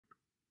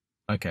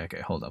Okay,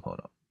 hold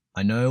up.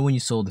 I know when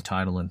you saw the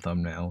title and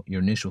thumbnail, your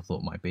initial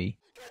thought might be,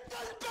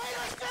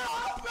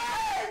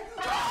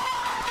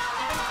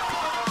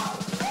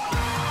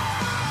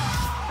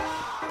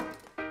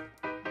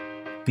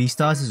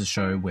 Beastars is a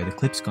show where the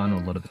clips garner a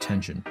lot of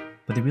attention,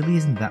 but there really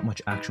isn't that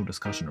much actual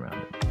discussion around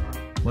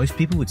it. Most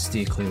people would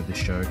steer clear of this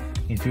show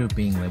in fear of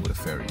being labelled a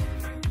furry,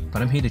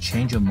 but I'm here to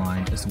change your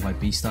mind as to why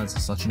Beastars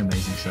is such an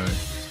amazing show,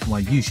 and why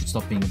you should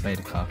stop being a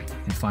beta cuck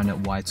and find out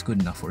why it's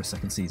good enough for a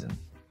second season.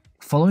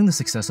 Following the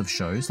success of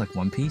shows like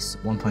One Piece,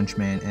 One Punch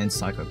Man and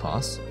Psycho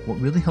Pass,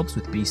 what really helps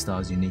with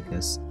Beastars'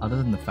 uniqueness, other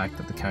than the fact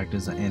that the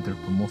characters are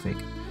anthropomorphic,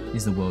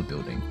 is the world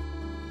building.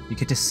 You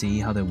get to see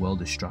how their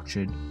world is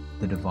structured,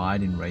 the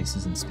divide in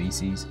races and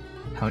species,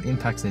 how it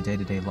impacts their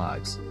day-to-day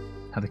lives,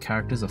 how the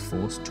characters are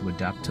forced to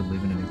adapt to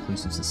live in an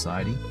inclusive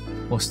society,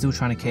 while still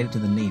trying to cater to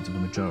the needs of the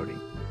majority,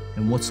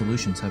 and what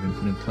solutions have been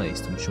put in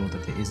place to ensure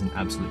that there isn't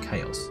absolute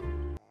chaos.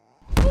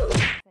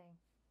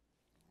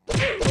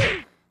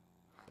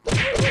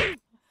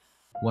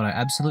 What I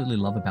absolutely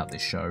love about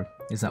this show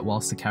is that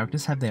whilst the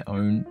characters have their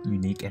own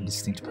unique and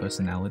distinct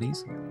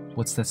personalities,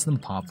 what sets them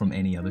apart from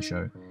any other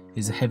show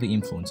is the heavy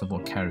influence of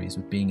what carries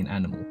with being an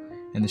animal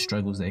and the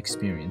struggles they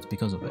experience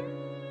because of it.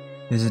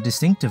 There's a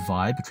distinct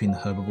divide between the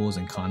herbivores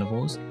and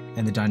carnivores,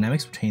 and the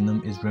dynamics between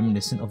them is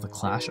reminiscent of the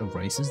clash of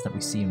races that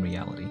we see in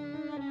reality.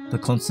 The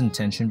constant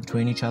tension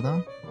between each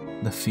other,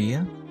 the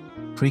fear,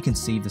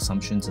 preconceived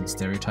assumptions and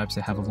stereotypes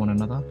they have of one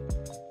another.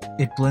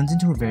 It blends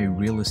into a very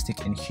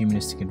realistic and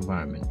humanistic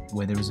environment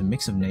where there is a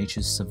mix of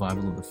nature's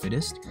survival of the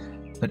fittest,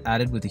 but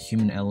added with a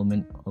human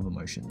element of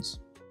emotions.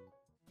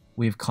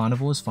 We have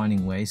carnivores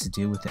finding ways to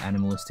deal with the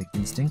animalistic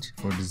instinct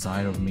for a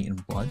desire of meat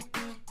and blood,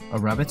 a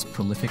rabbit's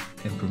prolific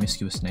and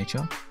promiscuous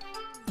nature,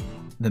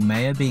 the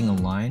mayor being a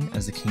lion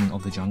as the king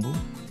of the jungle,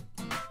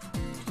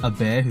 a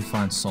bear who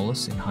finds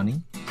solace in honey,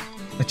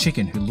 a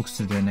chicken who looks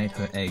to donate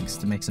her eggs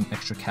to make some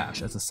extra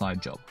cash as a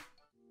side job.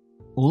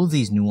 All of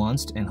these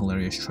nuanced and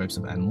hilarious tropes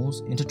of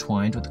animals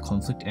intertwined with the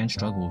conflict and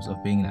struggles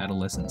of being an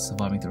adolescent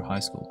surviving through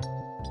high school.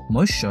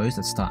 Most shows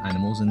that star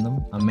animals in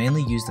them are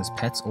mainly used as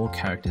pets or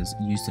characters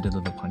used to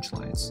deliver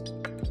punchlines.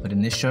 But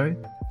in this show,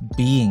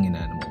 being an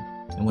animal,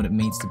 and what it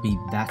means to be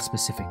that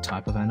specific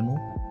type of animal,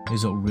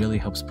 is what really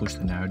helps push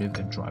the narrative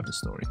and drive the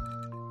story.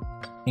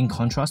 In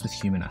contrast with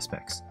human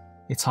aspects,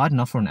 it's hard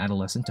enough for an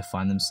adolescent to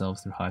find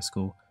themselves through high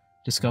school,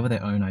 discover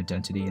their own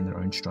identity and their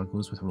own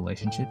struggles with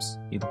relationships,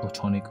 either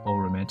platonic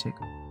or romantic,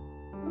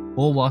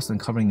 all whilst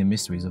uncovering the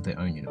mysteries of their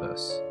own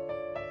universe.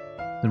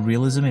 The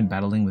realism in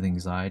battling with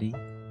anxiety,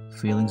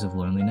 feelings of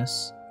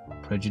loneliness,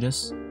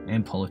 prejudice,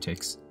 and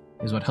politics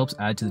is what helps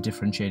add to the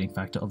differentiating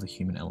factor of the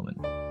human element.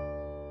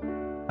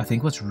 I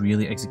think what's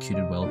really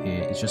executed well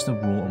here is just the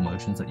raw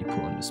emotions that you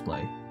put on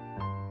display.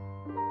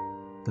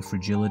 The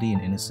fragility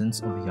and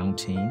innocence of a young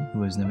teen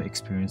who has never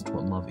experienced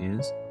what love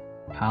is,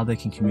 how they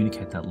can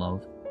communicate that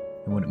love,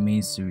 and what it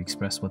means to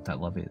express what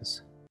that love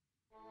is.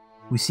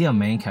 We see our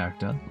main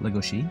character,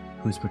 Legoshi,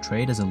 who is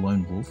portrayed as a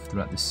lone wolf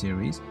throughout this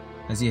series,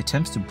 as he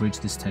attempts to bridge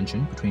this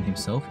tension between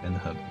himself and the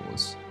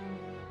herbivores.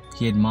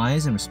 He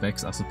admires and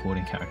respects our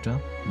supporting character,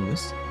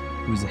 Lewis,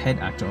 who is the head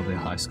actor of their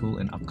high school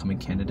and upcoming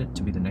candidate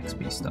to be the next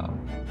Beastar.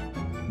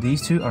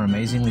 These two are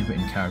amazingly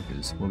written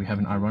characters, where we have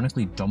an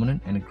ironically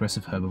dominant and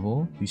aggressive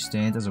herbivore who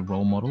stands as a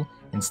role model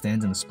and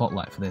stands in the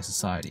spotlight for their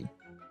society,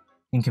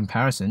 in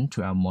comparison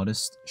to our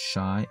modest,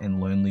 shy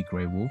and lonely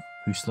grey wolf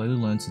who slowly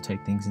learns to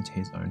take things into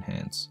his own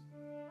hands.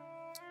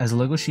 As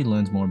Legoshi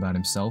learns more about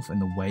himself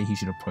and the way he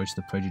should approach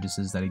the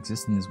prejudices that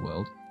exist in this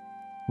world,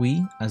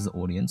 we, as the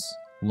audience,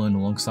 learn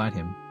alongside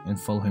him and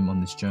follow him on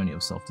this journey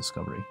of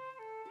self-discovery.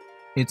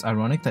 It's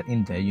ironic that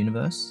in their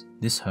universe,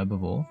 this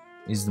herbivore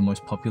is the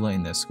most popular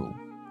in their school,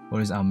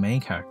 whereas our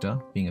main character,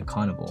 being a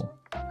carnivore,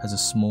 has a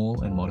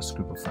small and modest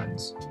group of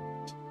friends.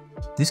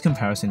 This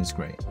comparison is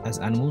great, as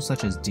animals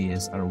such as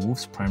deers are a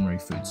wolf's primary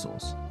food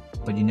source,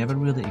 but you never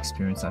really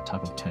experience that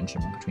type of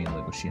tension between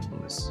Legoshi and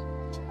Lewis.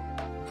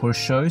 For a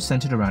show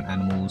centered around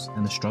animals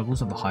and the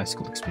struggles of the high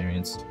school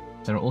experience,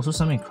 there are also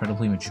some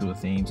incredibly mature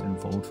themes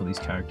involved for these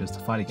characters to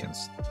fight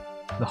against.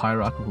 The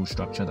hierarchical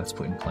structure that's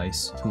put in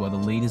place, who are the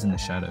leaders in the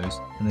shadows,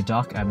 and the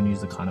dark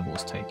avenues the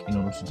carnivores take in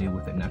order to deal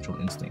with their natural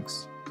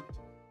instincts.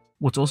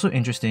 What's also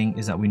interesting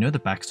is that we know the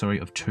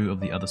backstory of two of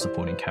the other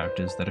supporting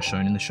characters that are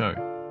shown in the show,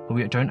 but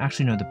we don't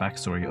actually know the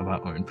backstory of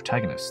our own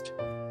protagonist.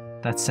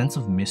 That sense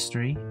of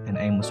mystery and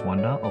aimless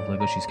wonder of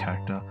Legoshi's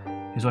character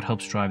is what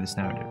helps drive this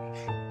narrative.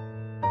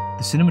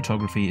 The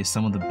cinematography is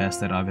some of the best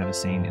that I've ever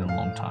seen in a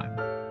long time.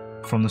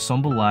 From the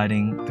somber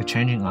lighting, the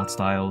changing art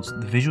styles,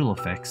 the visual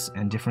effects,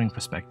 and differing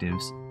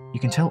perspectives, you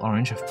can tell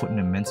Orange have put an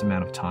immense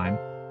amount of time,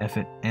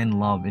 effort, and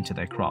love into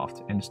their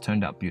craft, and it's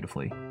turned out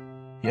beautifully.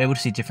 You're able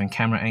to see different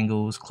camera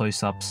angles,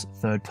 close-ups,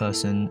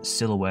 third-person,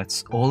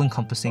 silhouettes, all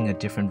encompassing a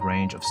different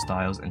range of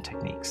styles and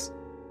techniques.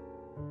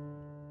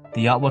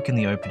 The artwork in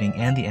the opening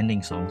and the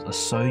ending songs are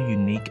so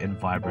unique and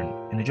vibrant,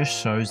 and it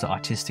just shows the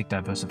artistic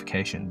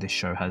diversification this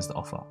show has to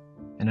offer.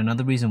 And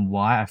another reason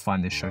why I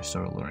find this show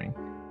so alluring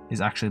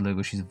is actually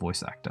Legoshi's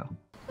voice actor.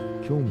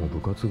 今日も部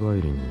活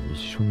帰りに一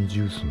緒に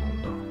ジュース飲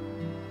んだ。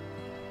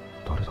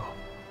誰だ。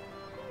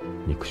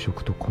肉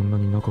食とこんな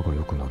に仲が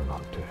良くなるな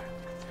んて。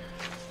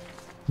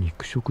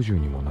肉食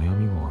獣にも悩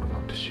みがあるな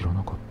んて知ら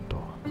なかっ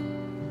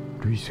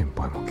た。ルイ先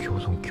輩も共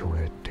存共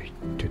栄って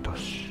言ってた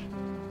し。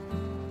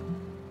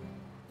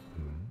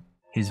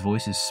His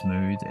voice is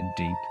smooth and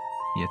deep,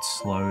 yet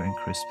slow and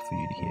crisp for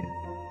you to hear.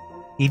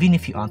 Even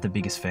if you aren't the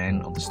biggest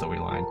fan of the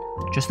storyline,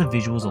 just the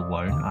visuals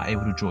alone are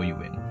able to draw you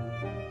in.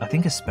 I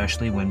think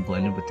especially when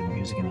blended with the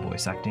music and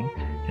voice acting,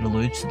 it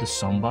alludes to the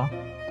somber,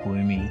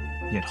 gloomy,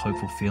 yet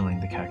hopeful feeling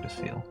the characters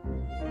feel.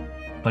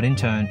 But in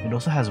turn, it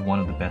also has one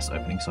of the best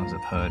opening songs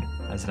I've heard,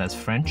 as it has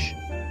French,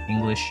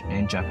 English,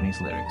 and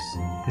Japanese lyrics.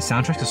 The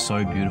soundtrack is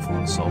so beautiful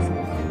and soulful,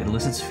 it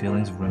elicits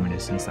feelings of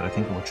reminiscence that I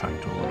think will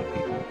attract to a lot of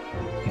people.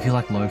 If you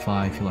like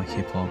lo-fi, if you like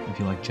hip-hop, if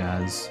you like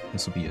jazz,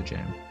 this will be your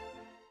jam.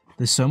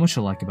 There's so much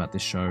to like about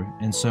this show,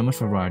 and so much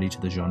variety to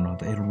the genre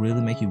that it'll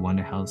really make you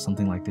wonder how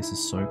something like this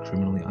is so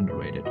criminally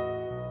underrated.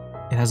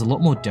 It has a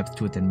lot more depth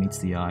to it than meets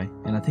the eye,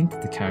 and I think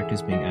that the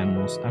characters being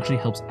animals actually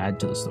helps add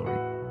to the story,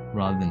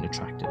 rather than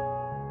detract it.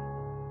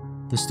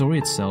 The story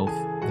itself,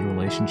 the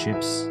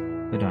relationships,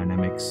 the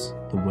dynamics,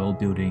 the world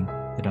building,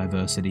 the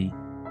diversity,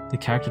 the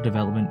character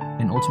development,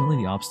 and ultimately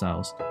the art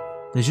styles,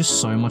 there's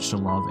just so much to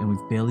love, and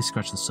we've barely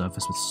scratched the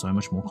surface with so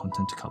much more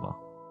content to cover.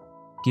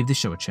 Give this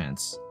show a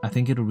chance. I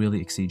think it'll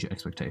really exceed your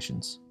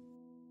expectations.